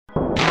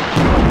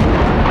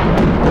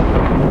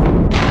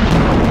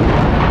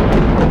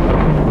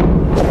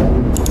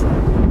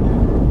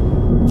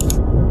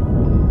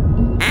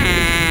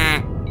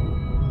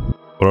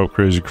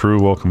crazy crew,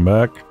 welcome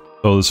back.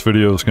 So this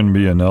video is going to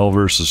be Enel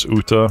versus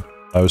Uta.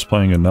 I was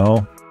playing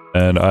Enel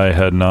and I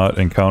had not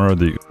encountered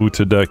the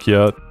Uta deck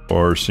yet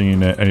or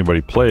seen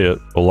anybody play it.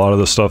 A lot of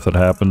the stuff that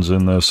happens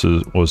in this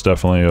was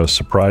definitely a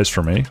surprise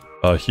for me.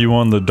 He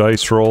won the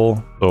dice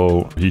roll,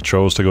 so he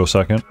chose to go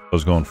second. I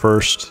was going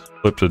first,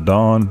 flip to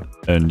Dawn,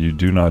 and you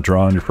do not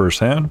draw on your first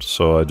hand,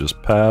 so I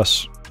just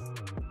pass.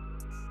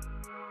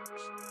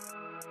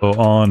 So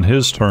on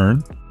his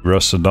turn,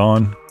 rests to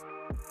Dawn,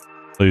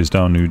 plays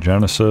down New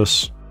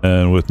Genesis,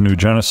 and with New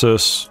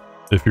Genesis,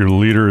 if your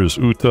leader is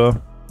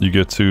Uta, you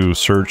get to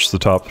search the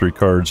top 3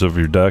 cards of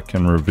your deck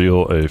and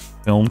reveal a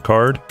film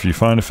card. If you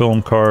find a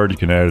film card, you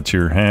can add it to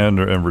your hand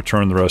and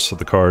return the rest of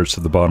the cards to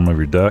the bottom of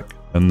your deck,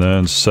 and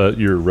then set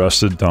your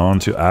rested Dawn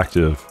to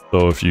active.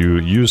 So if you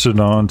use it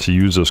on to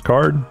use this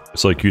card,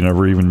 it's like you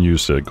never even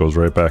used it. It goes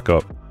right back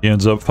up. He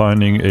ends up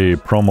finding a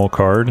promo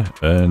card,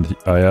 and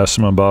I asked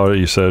him about it.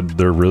 He said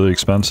they're really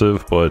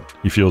expensive, but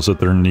he feels that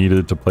they're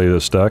needed to play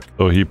this deck.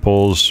 So he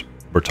pulls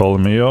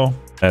Bartolomeo,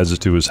 adds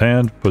it to his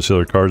hand, puts the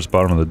other cards at the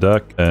bottom of the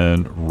deck,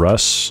 and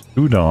rests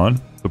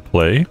Udon to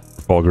play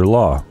Trafalgar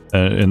Law.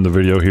 And in the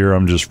video here,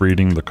 I'm just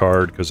reading the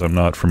card because I'm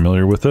not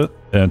familiar with it.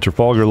 And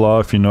Trafalgar Law,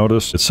 if you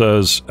notice, it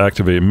says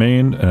activate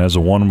main and has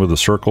a 1 with a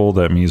circle.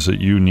 That means that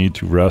you need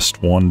to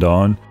rest 1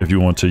 Dawn. If you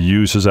want to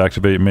use his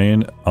activate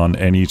main on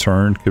any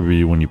turn, could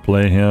be when you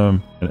play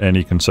him in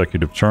any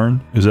consecutive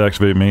turn. His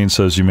activate main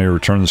says you may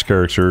return this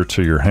character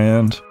to your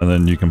hand, and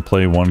then you can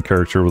play 1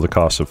 character with a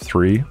cost of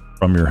 3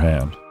 from your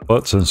hand.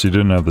 But since he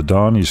didn't have the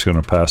Dawn, he's going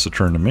to pass the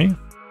turn to me.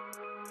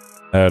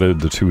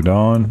 Added the 2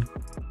 Dawn.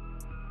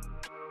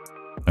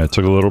 It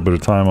took a little bit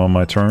of time on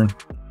my turn,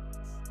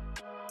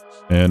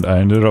 and I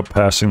ended up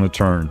passing the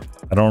turn.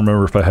 I don't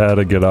remember if I had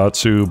a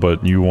Gedatsu,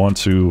 but you want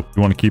to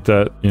keep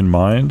that in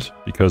mind,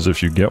 because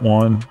if you get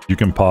one, you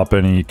can pop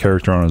any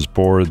character on his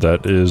board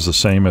that is the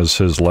same as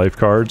his life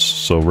cards.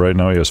 So right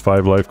now he has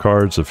 5 life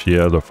cards. If he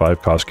had a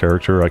 5-cost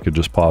character, I could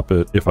just pop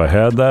it if I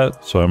had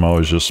that. So I'm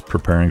always just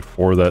preparing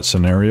for that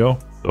scenario.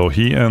 So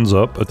he ends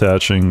up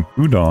attaching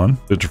Udon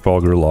to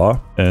Trafalgar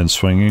Law and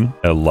swinging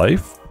at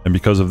life. And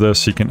because of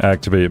this, he can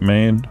activate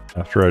main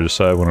after I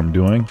decide what I'm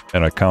doing.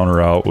 And I counter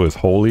out with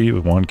Holy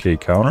with 1k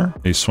counter.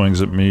 He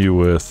swings at me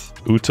with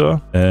Uta.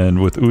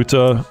 And with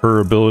Uta, her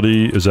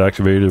ability is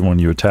activated when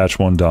you attach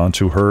 1 Dawn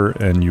to her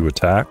and you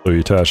attack. So he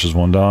attaches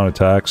 1 Dawn,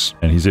 attacks,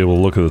 and he's able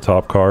to look at the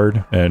top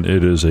card. And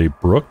it is a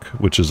Brook,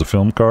 which is a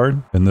film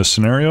card. In this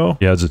scenario,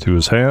 he adds it to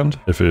his hand.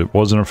 If it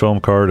wasn't a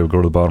film card, it would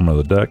go to the bottom of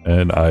the deck.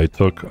 And I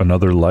took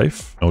another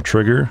life, no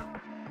trigger.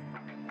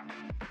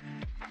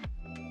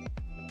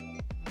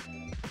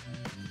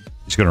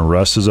 He's going to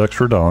rest his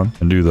extra Dawn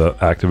and do the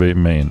activate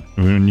main.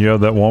 When you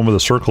have that 1 with a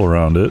circle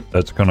around it,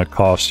 that's going to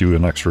cost you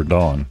an extra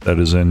Dawn that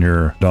is in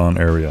your Dawn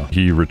area.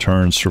 He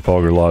returns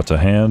Trafalgar Law to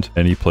hand,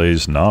 and he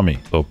plays Nami.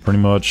 So pretty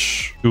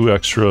much 2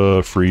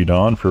 extra free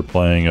Dawn for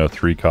playing a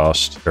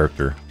 3-cost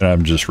character. And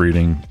I'm just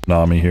reading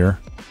Nami here.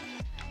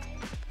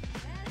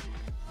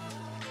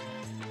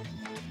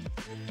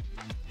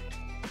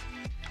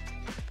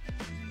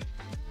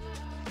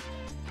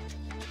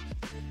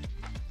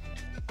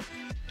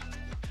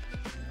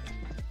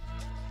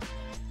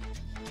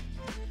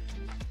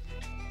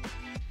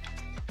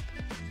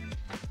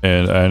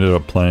 And I ended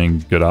up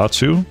playing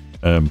Gedatsu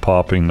and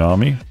popping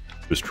Nami,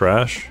 just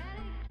trash.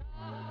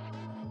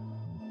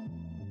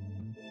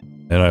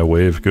 And I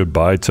wave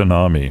goodbye to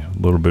Nami, a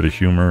little bit of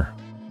humor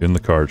in the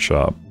card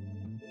shop.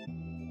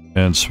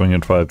 And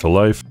swinging 5 to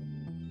life.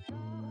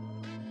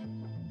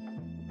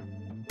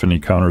 And he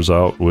counters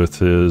out with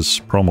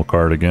his promo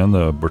card again,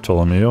 the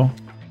Bartolomeo.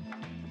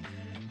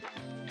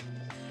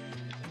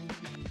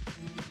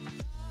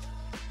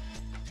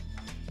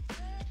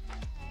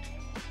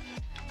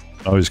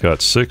 Now he's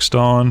got 6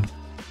 Dawn.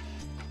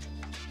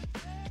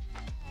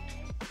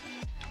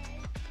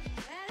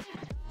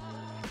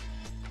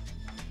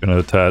 Gonna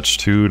attach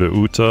 2 to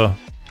Uta.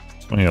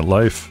 Swinging at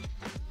life.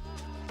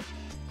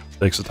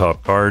 Takes the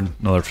top card.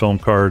 Another film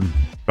card.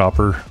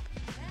 Chopper.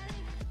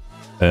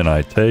 And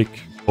I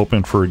take.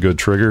 Hoping for a good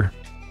trigger.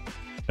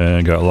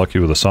 And got lucky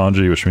with a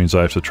Sanji, which means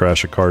I have to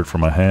trash a card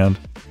from my hand.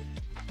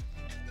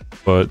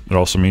 But it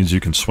also means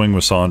you can swing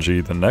with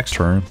Sanji the next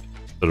turn,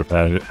 instead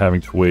of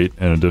having to wait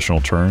an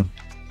additional turn.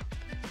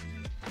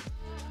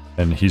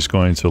 And he's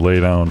going to lay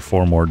down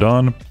 4 more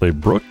Dawn, play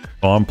Brook.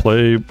 On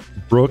play,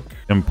 Brook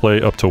can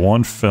play up to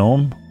 1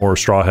 film or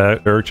straw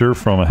hat character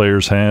from a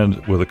player's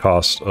hand with a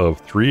cost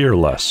of 3 or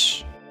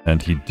less.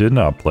 And he did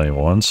not play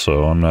one,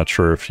 so I'm not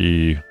sure if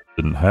he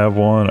didn't have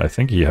one. I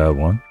think he had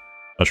one.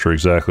 Not sure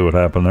exactly what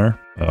happened there.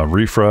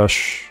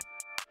 Refresh.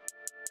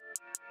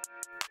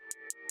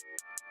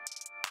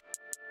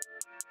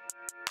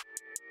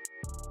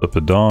 Flip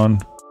a Dawn.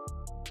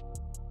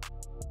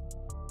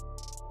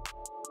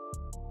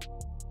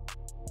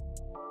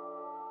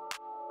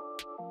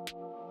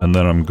 And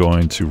then I'm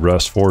going to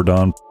rest 4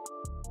 Dawn,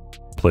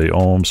 play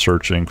Ohm,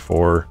 searching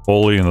for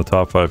Holy in the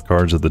top 5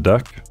 cards of the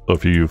deck. So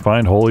if you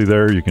find Holy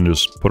there, you can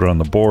just put it on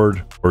the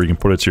board, or you can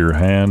put it to your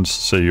hand.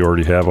 Say you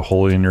already have a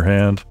Holy in your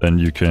hand, then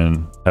you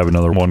can have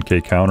another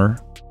 1k counter.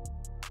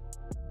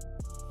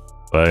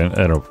 I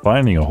ended up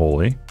finding a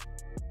holy.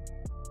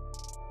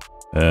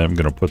 And I'm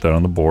going to put that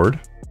on the board.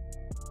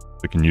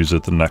 We can use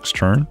it the next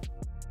turn.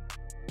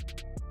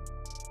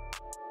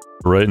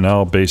 Right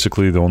now,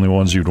 basically, the only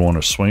ones you'd want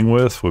to swing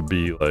with would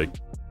be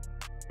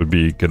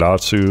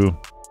Gadatsu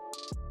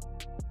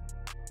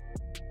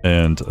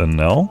and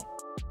Enel,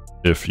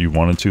 if you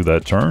wanted to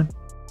that turn.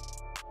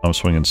 I'm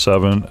swinging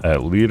 7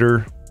 at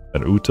leader,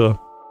 at Uta.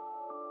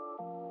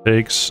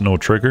 Takes, no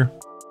trigger.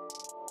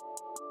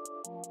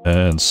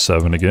 And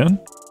 7 again,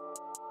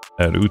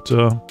 at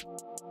Uta.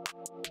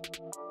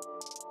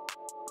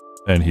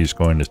 And he's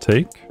going to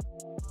take.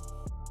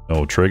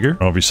 No trigger. I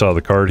don't know if you saw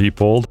the card he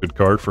pulled. Good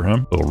card for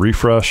him. Little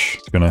refresh.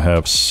 He's going to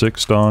have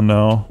 6 Dawn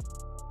now.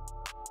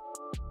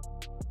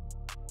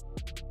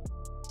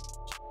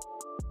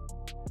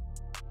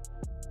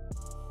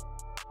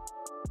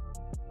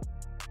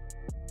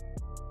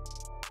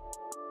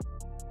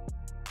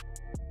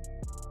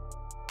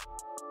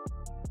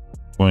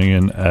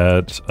 Swinging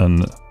at, I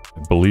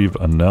believe,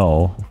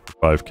 Enel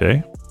for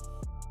 5k.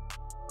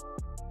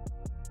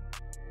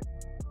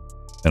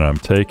 And I'm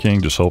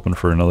taking, just hoping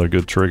for another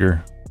good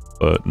trigger.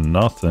 But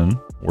nothing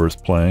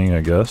worth playing,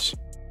 I guess.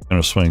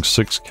 Gonna swing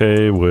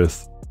 6k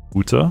with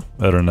Uta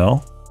at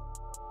Enel.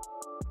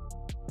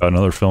 Got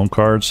another film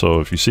card, so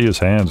if you see his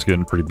hand's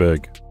getting pretty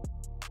big.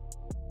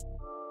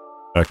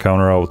 I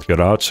counter out with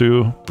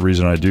Gadatsu. The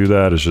reason I do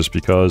that is just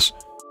because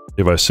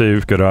if I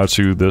save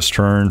Gadatsu this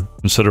turn,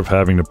 instead of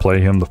having to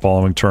play him the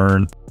following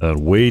turn,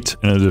 wait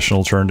an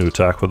additional turn to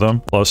attack with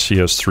him. Plus, he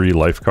has 3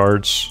 life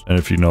cards. And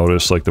if you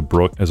notice, like the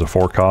Brook is a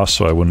 4 cost,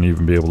 so I wouldn't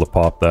even be able to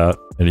pop that.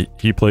 And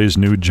he plays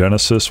New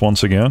Genesis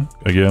once again.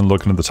 Again,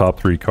 looking at the top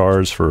 3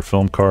 cards for a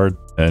film card.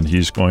 And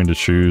he's going to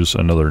choose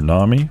another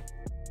Nami.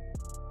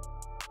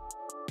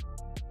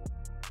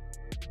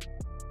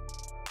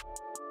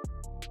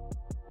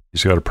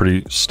 He's got a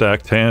pretty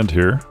stacked hand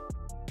here.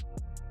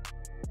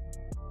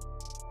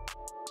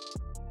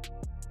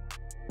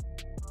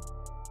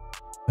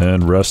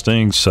 And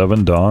resting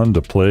 7 Dawn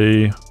to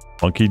play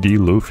Monkey D.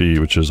 Luffy,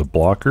 which is a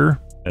blocker.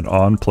 And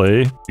on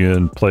play, you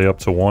can play up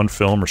to 1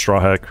 film or Straw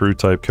Hat Crew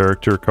type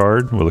character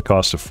card with a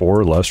cost of 4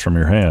 or less from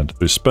your hand. So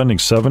he's spending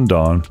 7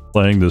 Dawn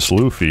playing this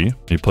Luffy.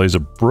 He plays a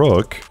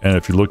Brook, and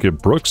if you look at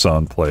Brook's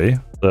on play,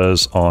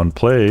 says on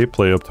play,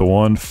 play up to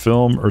 1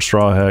 film or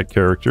Straw Hat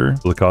character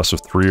with a cost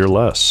of 3 or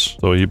less.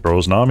 So he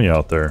throws Nami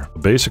out there.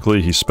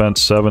 Basically, he spent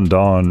 7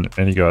 Dawn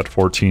and he got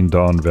 14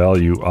 Dawn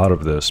value out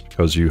of this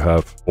because you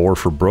have 4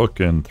 for Brook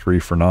and 3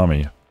 for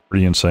Nami.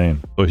 Pretty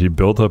insane. So he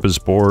built up his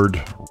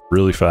board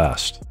really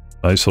fast.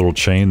 Nice little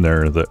chain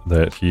there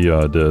that he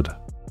did.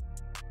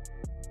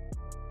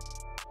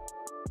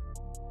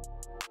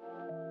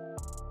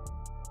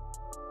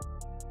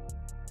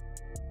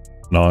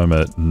 Now I'm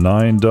at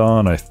 9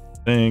 Dawn, I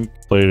think.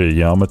 Played a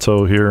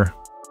Yamato here.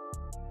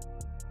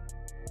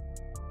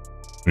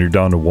 When you're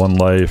down to 1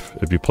 life,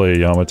 if you play a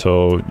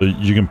Yamato,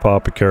 you can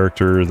pop a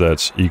character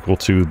that's equal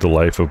to the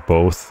life of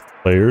both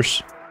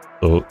players.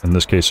 So in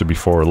this case, it'd be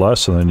 4 or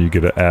less, and then you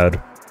get to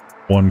add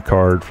 1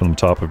 card from the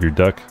top of your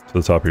deck to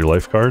the top of your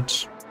life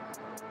cards.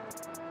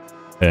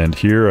 And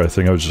here, I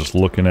think I was just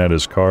looking at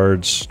his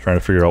cards, trying to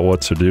figure out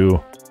what to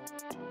do.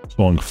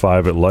 Swung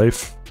 5 at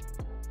life.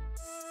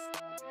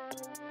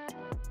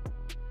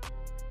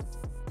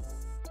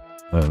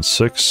 And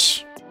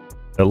 6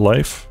 at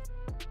life.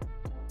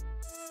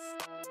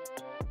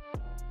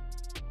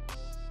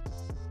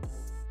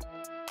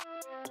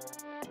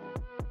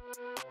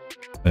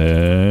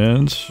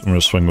 And I'm going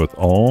to swing with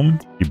Ohm.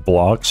 He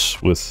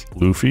blocks with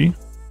Luffy.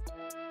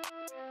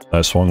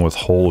 I swung with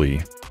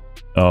Holy.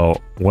 Now,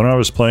 when I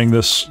was playing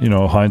this, you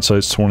know,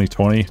 hindsight's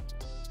 2020. I'm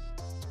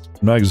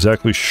not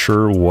exactly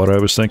sure what I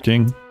was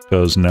thinking,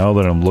 because now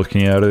that I'm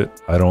looking at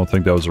it, I don't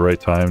think that was the right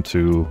time to,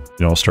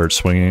 you know, start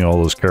swinging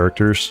all those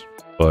characters.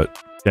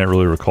 But can't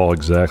really recall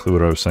exactly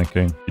what I was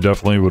thinking. You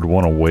definitely would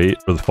want to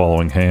wait for the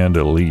following hand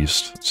at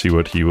least. See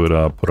what he would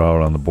put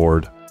out on the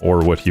board.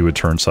 Or what he would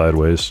turn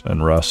sideways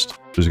and rest.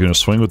 He's going to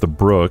swing with the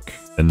Brook.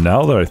 And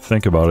now that I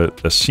think about it,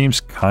 that seems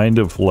kind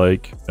of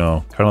like, you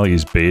know, kind of like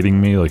he's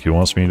baiting me. Like he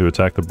wants me to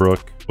attack the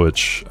Brook,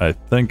 which I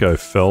think I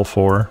fell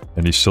for.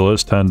 And he still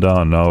has 10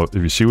 down. Now, if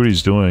you see what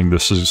he's doing,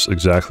 this is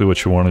exactly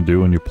what you want to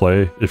do when you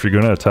play. If you're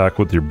going to attack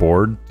with your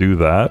board, do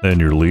that and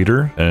your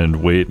leader.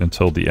 And wait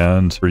until the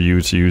end for you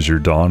to use your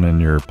Dawn in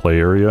your play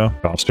area,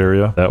 cost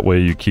area. That way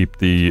you keep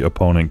the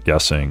opponent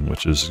guessing,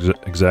 which is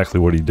exactly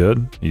what he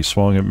did. He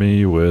swung at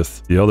me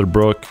with the other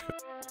Brook.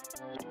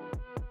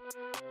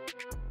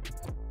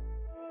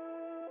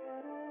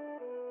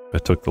 I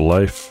took the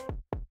life.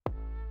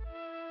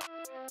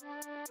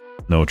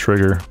 No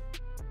trigger.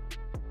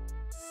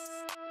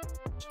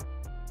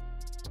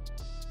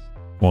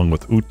 One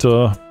with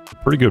Uta.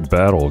 Pretty good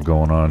battle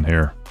going on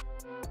here.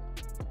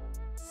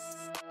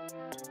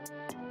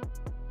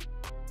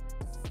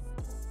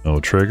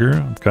 No trigger.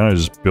 I'm kind of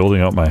just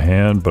building out my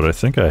hand, but I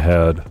think I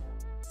had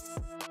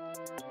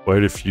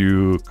quite a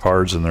few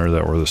cards in there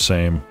that were the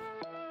same.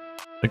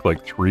 I think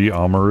like 3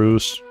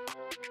 Amarus.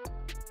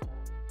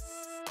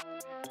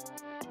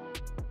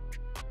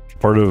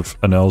 part of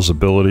Enel's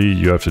ability,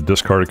 you have to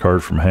discard a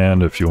card from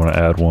hand if you want to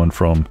add one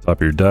from top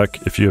of your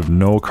deck. If you have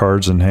no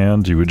cards in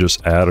hand, you would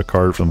just add a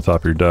card from the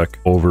top of your deck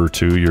over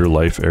to your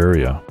life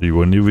area. You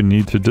wouldn't even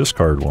need to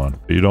discard one.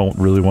 You don't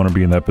really want to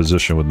be in that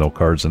position with no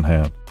cards in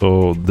hand.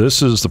 So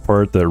this is the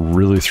part that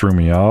really threw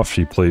me off.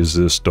 He plays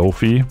this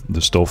Luffy,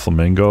 this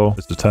Doflamingo.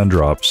 It's a 10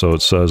 drop, so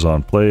it says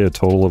on play, a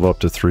total of up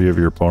to 3 of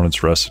your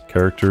opponent's rested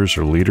characters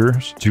or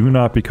leaders do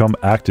not become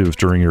active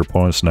during your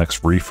opponent's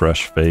next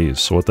refresh phase.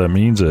 So what that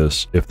means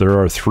is, if there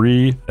are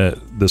 3,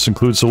 this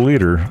includes the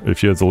leader,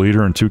 if you have the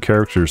leader and 2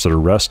 characters that are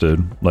rested,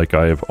 like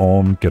I have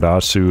Om,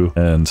 Gedatsu,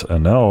 and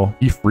Enel,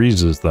 he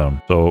freezes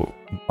them. So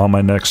on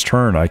my next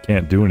turn, I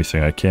can't do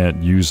anything. I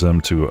can't use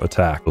them to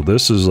attack. So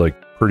this is like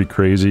pretty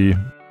crazy.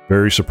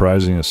 Very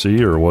surprising to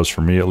see, or it was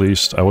for me at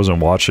least. I wasn't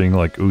watching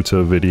like Uta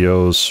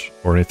videos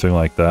or anything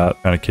like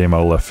that. Kind of came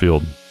out of left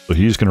field. So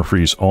he's going to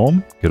freeze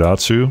Om,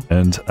 Gedatsu,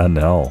 and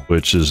Enel,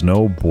 which is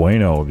no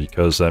bueno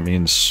because that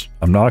means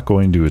I'm not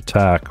going to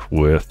attack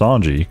with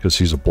Sanji because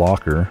he's a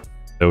blocker.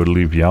 That would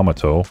leave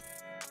Yamato.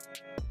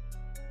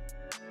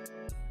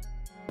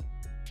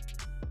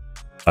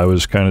 I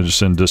was kind of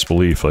just in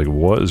disbelief, like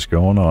what is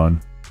going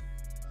on?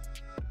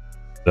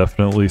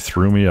 Definitely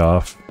threw me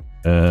off,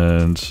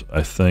 and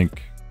I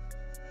think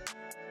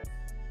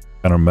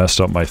kind of messed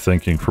up my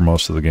thinking for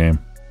most of the game.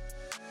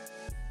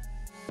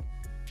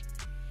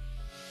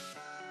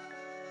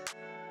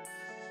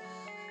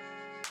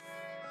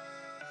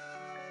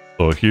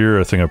 So here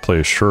I think I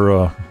play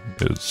Ashura.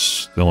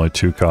 It's the only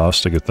 2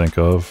 costs I could think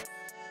of.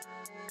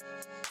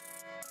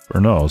 Or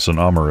no, it's an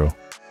Amaru.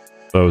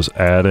 So I was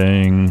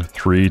adding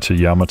 3 to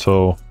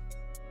Yamato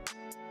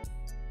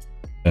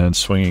and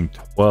swinging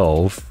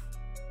 12.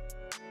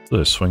 What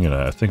was I swinging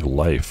at? I think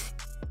life.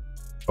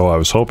 Oh, I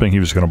was hoping he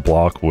was going to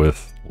block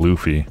with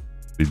Luffy.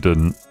 He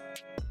didn't.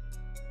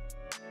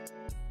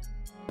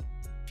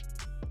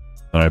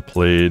 And I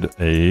played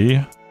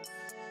a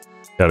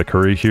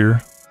Katakuri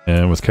here.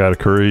 And with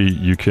Katakuri,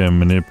 you can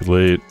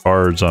manipulate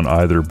cards on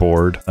either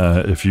board.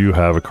 If you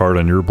have a card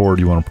on your board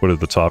you want to put at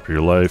the top of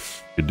your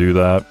life, you could do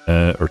that,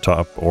 or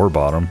top or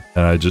bottom.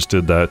 And I just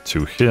did that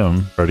to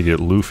him, try to get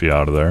Luffy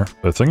out of there.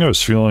 I think I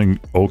was feeling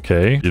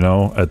okay, you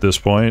know, at this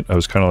point. I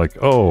was kind of like,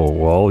 oh,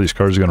 well, these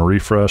cards are going to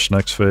refresh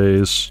next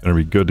phase. Going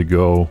to be good to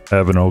go.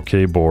 Have an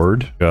okay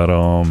board. Got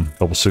a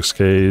couple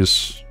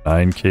 6Ks,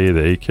 9K,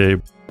 the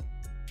 8K.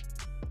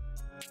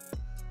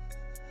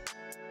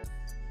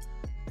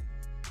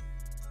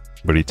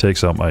 But he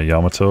takes out my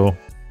Yamato.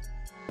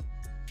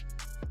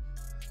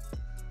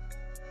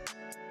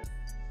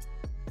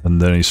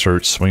 And then he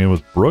starts swinging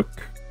with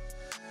Brook.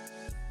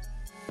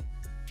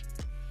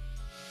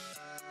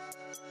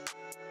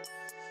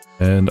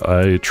 And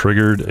I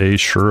triggered a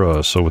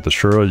Shura. So with the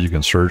Shura, you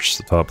can search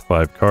the top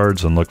 5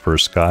 cards and look for a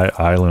Sky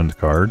Island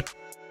card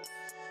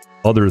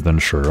other than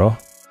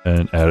Shura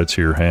and add it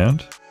to your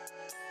hand.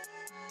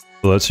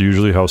 So that's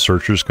usually how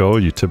searchers go.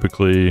 You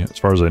typically, as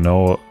far as I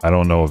know, I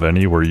don't know of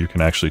any where you can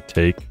actually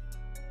take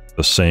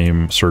the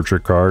same searcher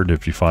card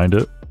if you find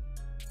it.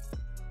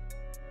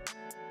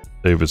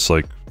 Say if it's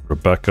like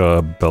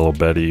Rebecca, Bello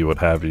Betty, what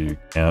have you, you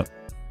can't.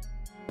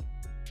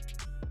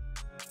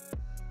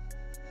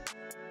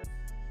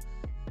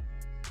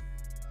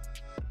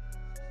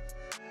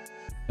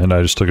 And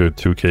I just took a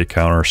 2K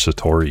counter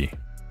Satori.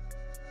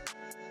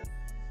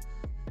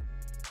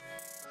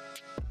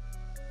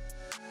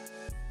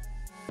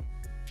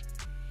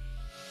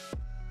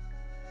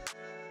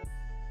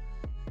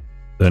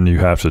 Then you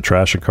have to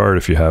trash a card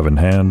if you have in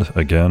hand,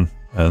 again,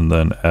 and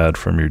then add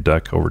from your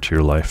deck over to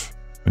your life.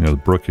 Swing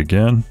with Brook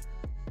again.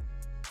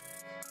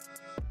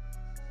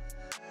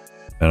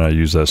 And I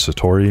use that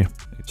Satori.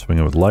 Swing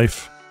it with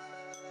life.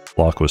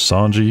 Block with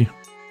Sanji.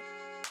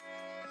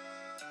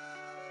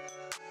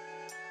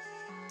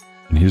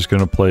 And he's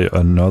going to play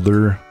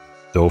another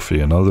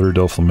Dofi, another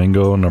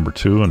Doflamingo, number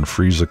 2, and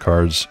freeze the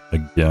cards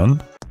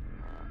again.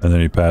 And then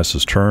he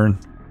passes turn.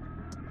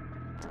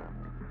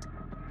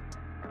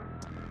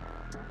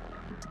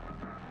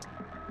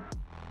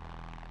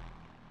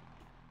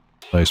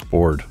 Nice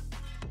board.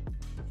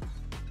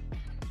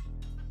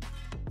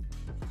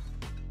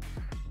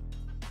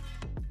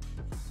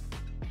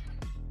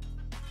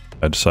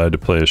 I decided to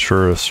play a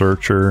Shura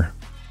Searcher.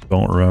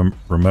 Don't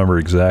remember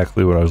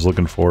exactly what I was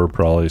looking for.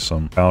 Probably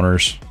some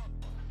counters.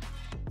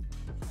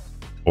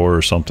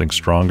 Or something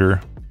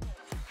stronger.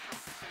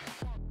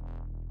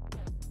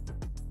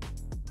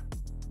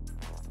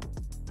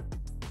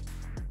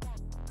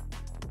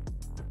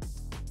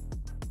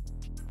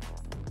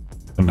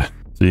 And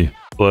see.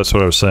 Well, that's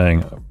what I was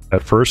saying.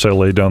 At first, I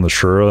laid down the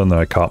Shura, and then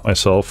I caught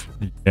myself.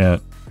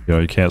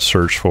 You can't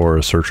search for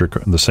a searcher,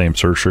 the same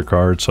searcher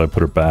card. So I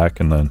put it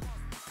back, and then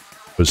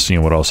was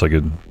seeing what else I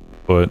could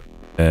put.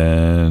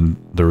 And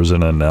there was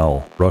an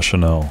Enel, Rush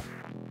Enel.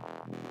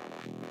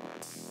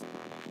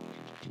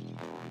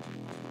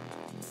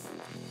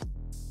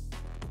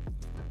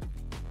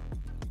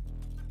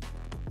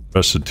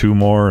 Rested 2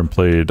 more and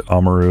played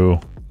Amaru,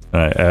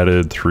 and I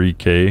added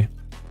 3K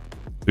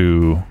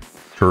to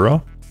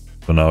Shura.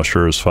 So now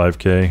Shura is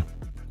 5K.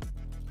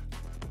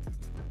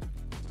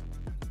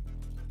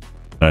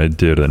 I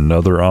did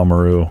another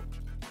Amaru.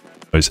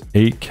 It was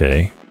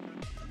 8k.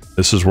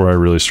 This is where I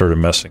really started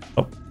messing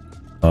up.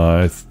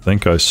 I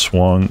think I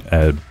swung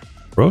at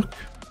Brook.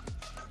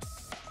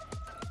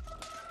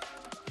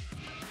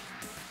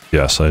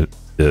 Yes, I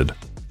did.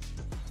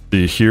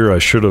 See, here I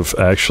should have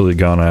actually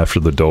gone after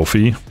the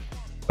Luffy,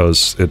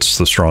 because it's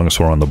the strongest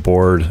one on the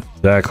board.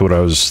 Exactly what I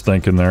was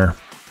thinking there.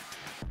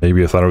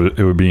 Maybe I thought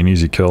it would be an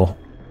easy kill.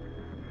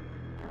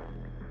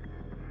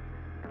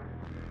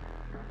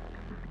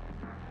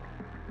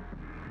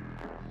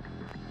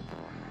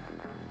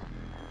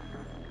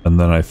 And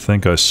then I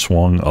think I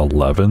swung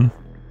 11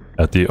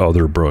 at the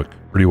other Brook.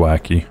 Pretty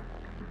wacky.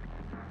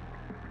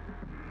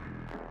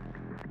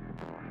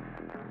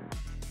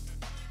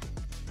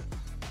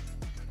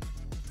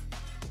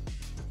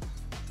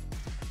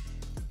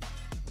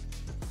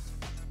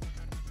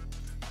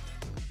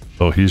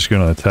 So he's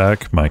going to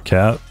attack my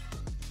cat.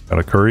 Got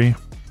a curry.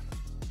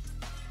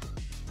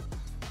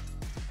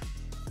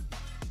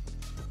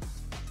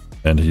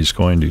 And he's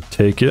going to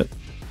take it.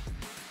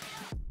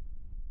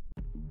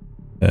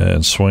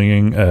 And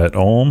swinging at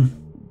Ohm.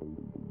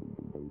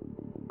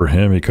 For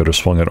him, he could have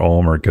swung at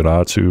Ohm or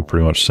Garatsu.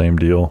 Pretty much same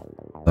deal.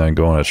 Then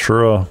going at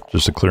Shura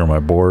just to clear my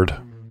board.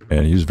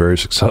 And he's very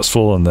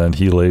successful. And then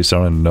he lays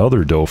down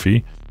another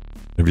Luffy.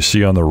 If you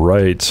see on the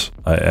right,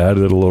 I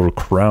added a little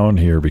crown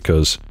here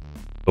because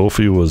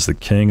Luffy was the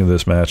king of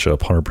this matchup,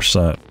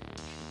 100%.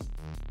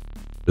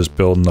 Just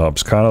building up.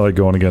 It's kind of like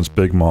going against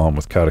Big Mom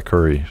with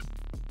Katakuri.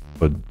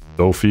 But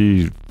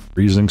Luffy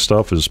freezing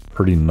stuff is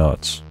pretty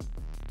nuts.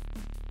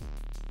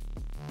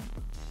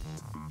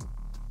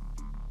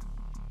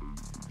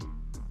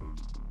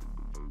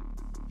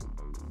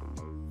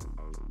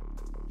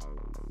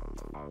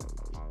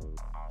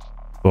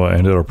 So I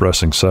ended up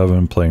pressing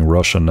 7, playing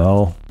Rush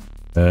Enel.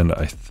 And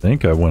I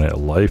think I went at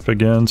life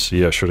again. So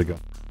yeah, I should have got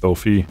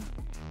Luffy.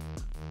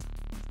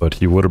 But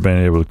he would have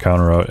been able to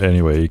counter out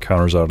anyway. He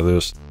counters out of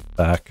this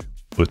back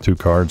with 2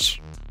 cards.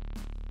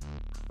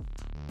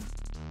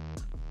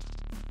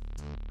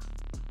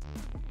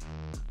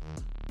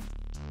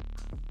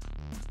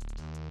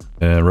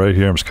 And right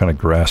here I'm just kind of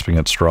grasping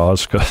at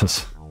straws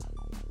because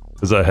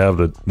I have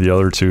the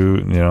other 2,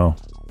 you know,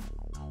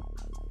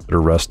 that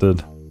are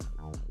rested.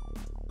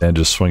 And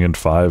just swinging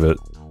 5 at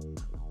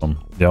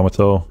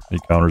Yamato. He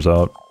counters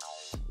out.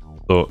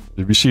 So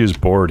if you see his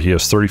board, he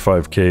has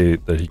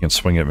 35k that he can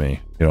swing at me.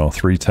 You know,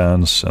 3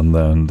 10s and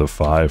then the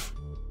 5.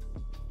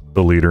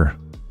 The leader.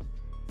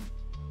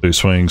 So he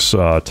swings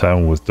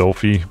 10 with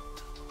Luffy.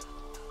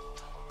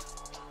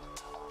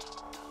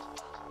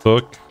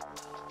 Hook.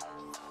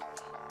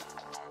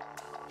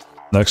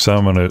 Next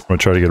time I'm gonna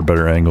try to get a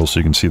better angle so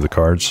you can see the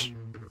cards.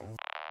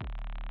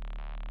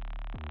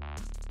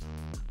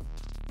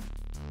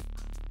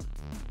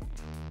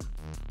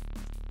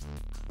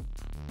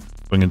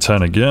 Swinging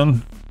 10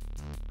 again.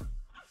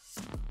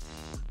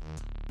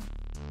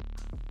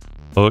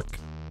 Hook.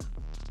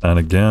 And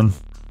again.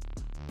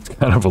 It's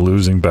kind of a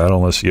losing battle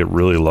unless you get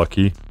really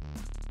lucky.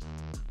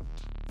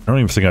 I don't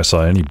even think I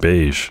saw any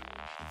beige.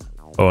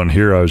 Oh, and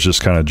here I was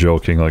just kind of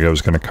joking, like I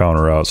was going to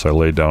counter out, so I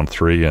laid down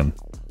 3 and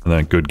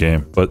then good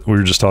game. But we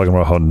were just talking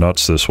about how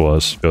nuts this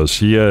was, because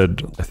he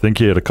had, I think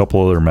he had a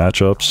couple other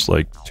matchups,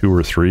 like 2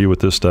 or 3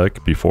 with this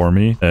deck before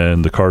me,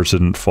 and the cards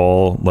didn't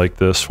fall like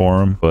this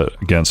for him, but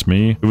against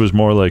me, it was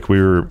more like we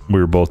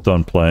were both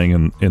done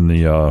playing in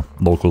the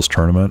locals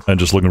tournament and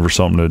just looking for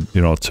something to,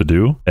 you know, to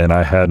do. And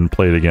I hadn't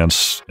played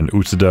against an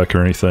Uta deck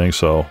or anything,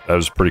 so that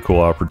was a pretty cool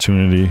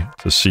opportunity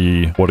to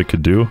see what it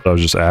could do. I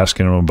was just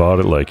asking him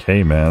about it, like,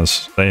 hey man,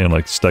 saying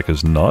like this deck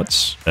is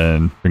nuts,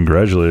 and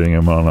congratulating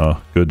him on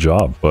a good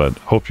job. But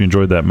hope you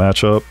enjoyed that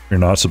matchup. If you're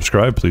not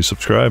subscribed, please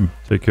subscribe.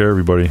 Take care,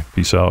 everybody.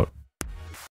 Peace out.